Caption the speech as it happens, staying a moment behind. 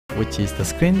which is the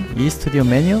screen, eStudio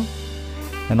menu,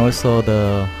 and also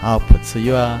the output. So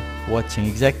you are watching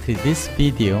exactly this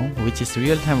video, which is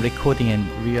real-time recording and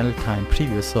real-time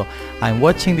preview. So I'm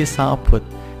watching this output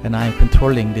and I'm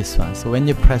controlling this one. So when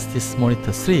you press this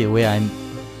monitor 3 where I'm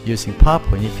using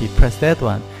PowerPoint, if you press that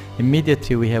one,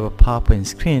 immediately we have a PowerPoint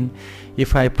screen.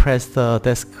 If I press the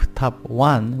desktop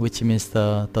 1, which means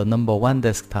the number 1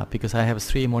 desktop, because I have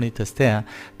 3 monitors there,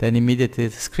 then immediately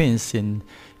the screens in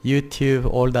YouTube,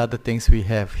 all the other things we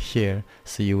have here.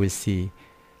 So you will see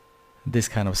this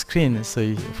kind of screen.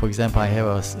 So for example, I have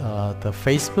the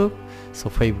Facebook, so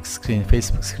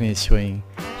Facebook screen is showing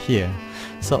here.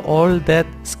 So all that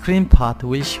screen part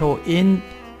will show in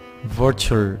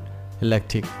virtual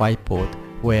electric whiteboard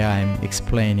where I'm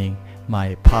explaining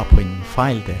my PowerPoint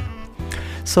file there.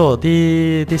 So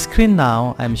the screen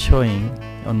now I'm showing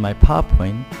on my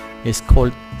PowerPoint is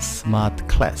called Smart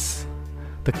Class.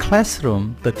 The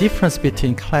classroom, the difference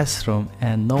between classroom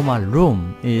and normal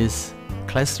room is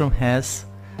classroom has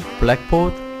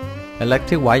blackboard,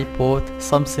 electric whiteboard,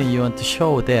 something you want to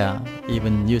show there,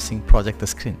 even using projector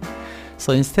screen.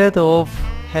 So instead of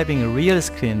having a real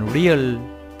screen, real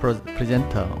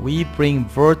presenter, we bring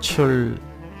virtual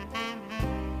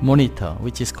monitor,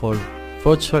 which is called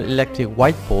virtual electric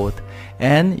whiteboard,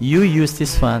 and you use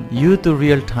this one, you do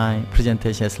real-time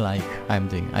presentations like I'm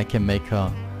doing. I can make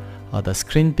the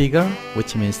screen bigger,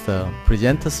 which means the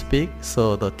presenter speak,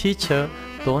 so the teacher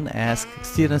don't ask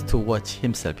students to watch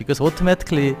himself, because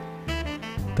automatically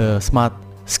the smart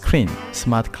screen,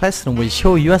 smart classroom will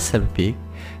show yourself big.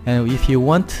 And if you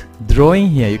want drawing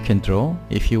here, you can draw.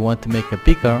 If you want to make it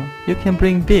bigger, you can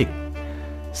bring big.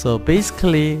 So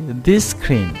basically this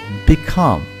screen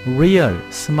become real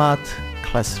smart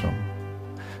classroom.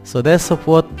 So that's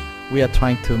what we are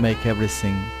trying to make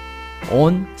everything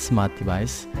on smart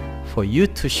device for you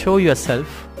to show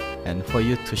yourself and for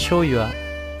you to show your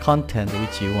content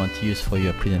which you want to use for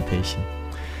your presentation.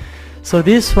 So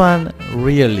this one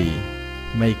really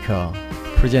make a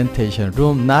presentation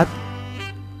room not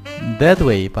that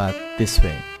way but this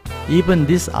way. Even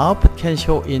this output can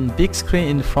show in big screen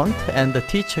in front and the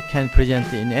teacher can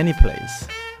present in any place.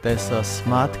 That's a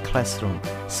smart classroom.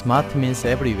 Smart means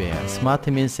everywhere. Smart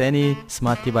means any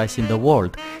smart device in the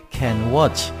world can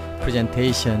watch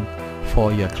presentation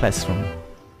for your classroom.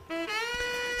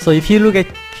 So if you look at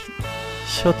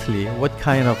shortly what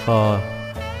kind of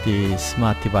the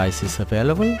smart device is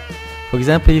available. For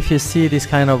example, if you see this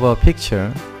kind of a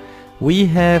picture, we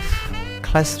have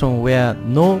classroom where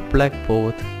no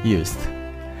blackboard used,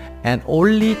 and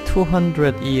only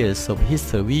 200 years of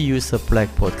history we use a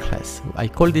blackboard class. I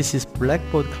call this is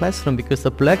blackboard classroom because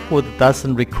the blackboard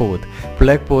doesn't record.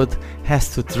 Blackboard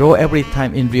has to draw every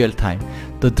time in real time.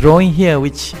 The drawing here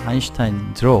which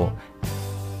Einstein draw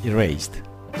erased.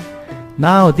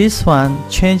 Now this one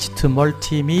changed to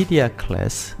multimedia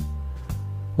class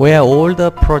where all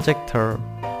the projector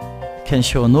can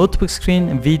show notebook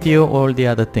screen, video, all the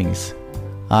other things.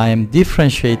 I am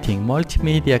differentiating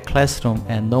multimedia classroom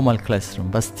and normal classroom,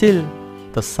 but still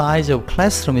the size of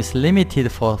classroom is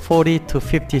limited for 40 to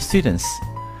 50 students.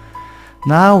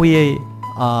 Now we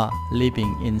are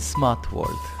living in smart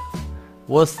world.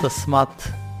 What's the smart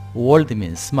world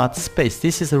mean? Smart space.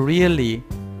 This is really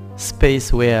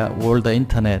space where all the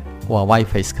internet or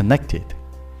Wi-Fi is connected.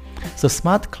 So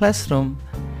smart classroom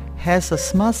has a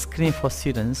smart screen for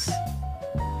students.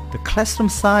 The classroom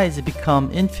size become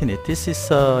infinite. This is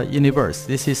a universe.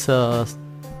 This is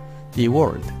the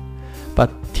world. But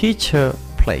teacher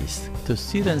place to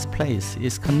students place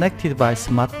is connected by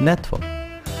smart network.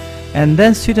 And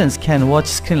then students can watch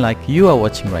screen like you are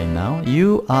watching right now.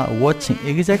 You are watching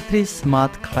exactly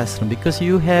smart classroom because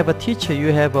you have a teacher,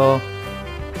 you have a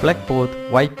blackboard,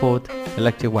 whiteboard,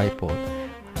 electric whiteboard.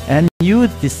 And you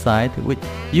decide,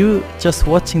 you just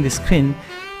watching the screen,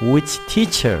 which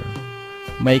teacher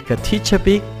make a teacher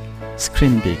big,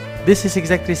 screen big. This is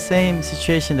exactly same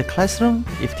situation in the classroom.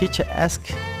 If teacher ask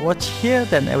watch here,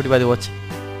 then everybody watch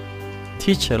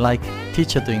teacher like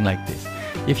teacher doing like this.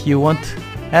 If you want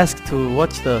ask to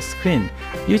watch the screen,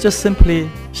 you just simply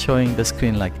showing the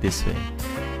screen like this way.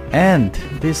 And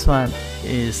this one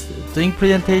is doing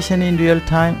presentation in real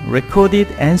time, recorded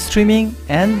and streaming,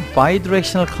 and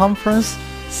bi-directional conference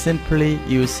simply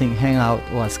using Hangout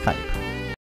or Skype.